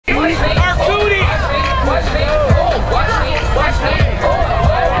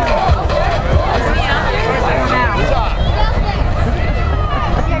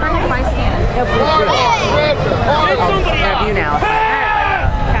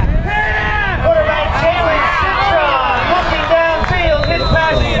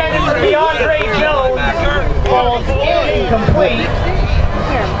complete.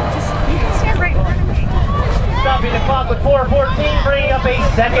 Here, just stand right in front of me. Stopping the clock with 4:14, bringing up a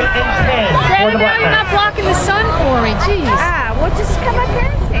 2nd and 10 for the Black You're not Knights. blocking the sun for me, jeez. Ah, well, just come up here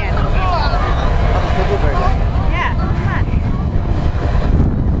and stand. Yeah, come on.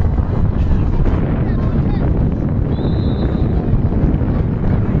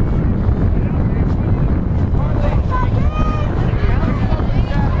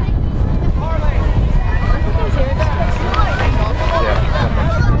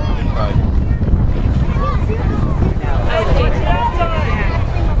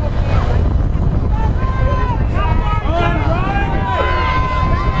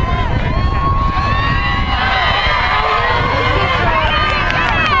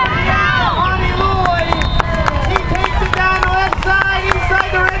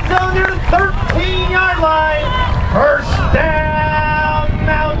 First down,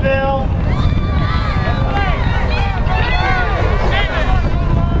 Mountville.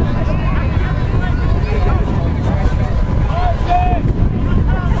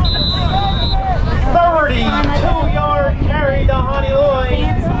 "32-yard carry to Honeylloy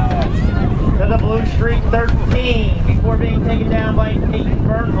to the Blue Streak 13 before being taken down by Peyton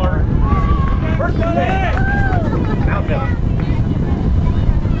Bernhardt. First and 10, Mountville.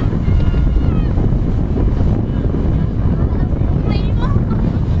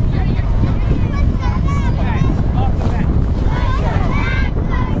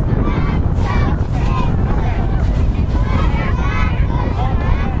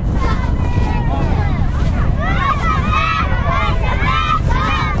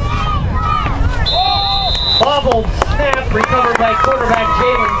 Bobbled snap recovered by quarterback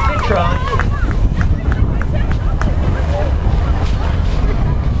Jalen Citron.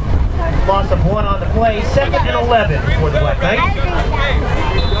 Loss of 1 on the play. 2nd and 11 for the Black Knights.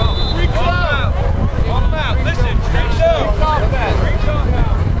 Listen,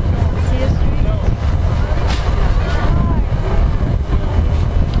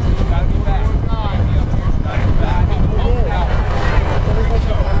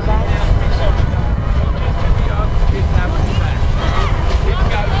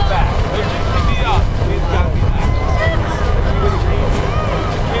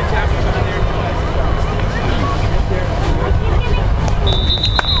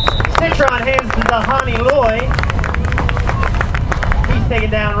 Citron hands to Honeylloy. He's taken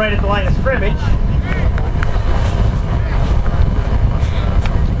down right at the line of scrimmage.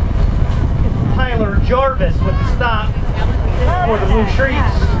 Tyler Jarvis with the stop for the Blue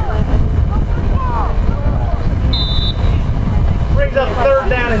Streaks. Brings up 3rd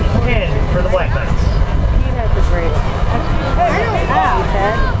down and 10 for the Black Knights. He has the great.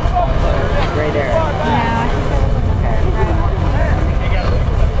 Great area.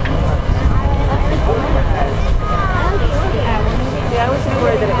 Yeah, I was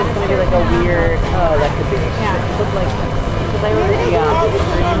worried that it was going to be like a weird. Oh, that could be. Yeah, it looked like because I was in the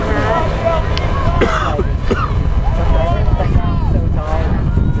green hat. So tall,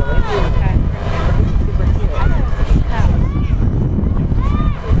 silly. Okay. Super cute.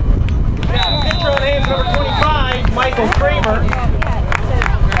 Citron hands number 25, Michael Kramer.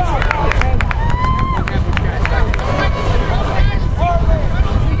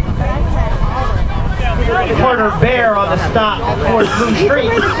 Carter Bear on the stop for the Blue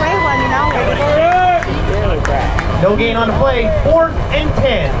Streaks. No gain on the play. 4th and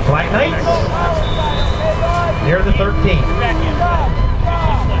 10. Black Knights near the 13.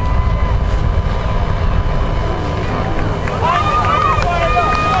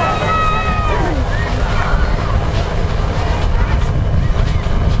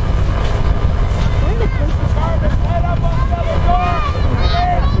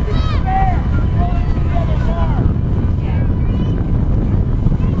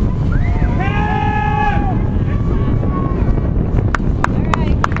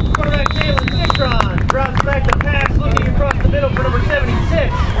 Drops back the pass, looking across the middle for number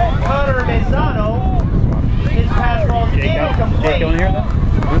 76, Connor Mazzano. His pass ball is incomplete.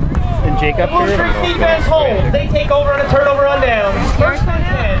 And Jacob Blue Streaks defense holds. They take over on a turnover on downs. 1st and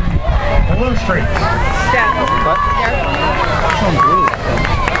 10. Blue Streaks.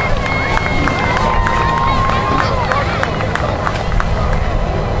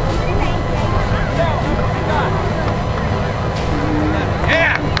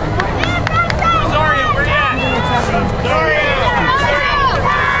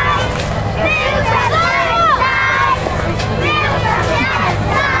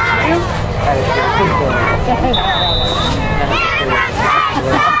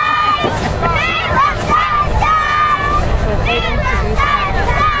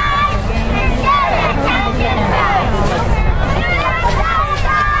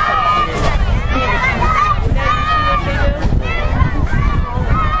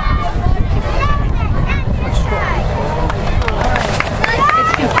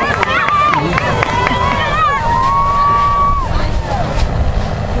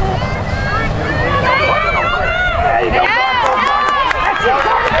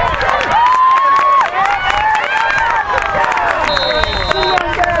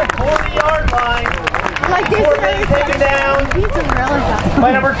 By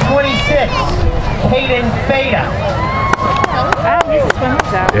number 26, Hayden Feta. He's a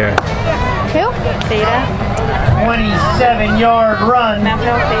swimmer's out. Yeah. Who? Theta. 27-yard run.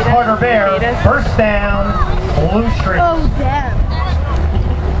 Carter Bear. First down. Blue Streak. Oh, damn.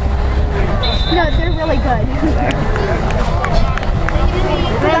 No, they're really good.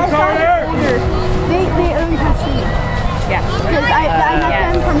 They own Cassie. Yeah. Because I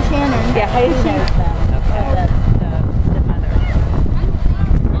met them from Shannon. Yeah, Hayden knows them. The mother.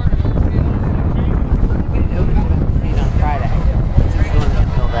 We didn't open it on Friday. This is going to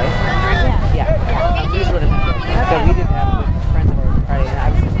Hill, right? Yeah. We just would have been. So we didn't have friends over on Friday, and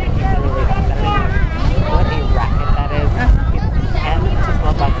I was just thinking literally about that. What a racket that is. And just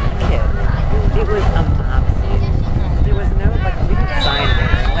love like a kid. It was a mob scene. There was no, like, we didn't sign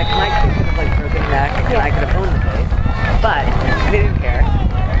anything. Like, my kid could have, like, broken neck, and I could have owned the place. But they didn't care.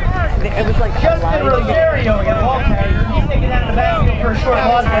 It was like Justin Rosario against the ball carrier. He's taking out the backfield for a short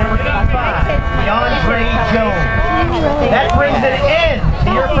loss by number 85, DeAndre Jones. That brings an end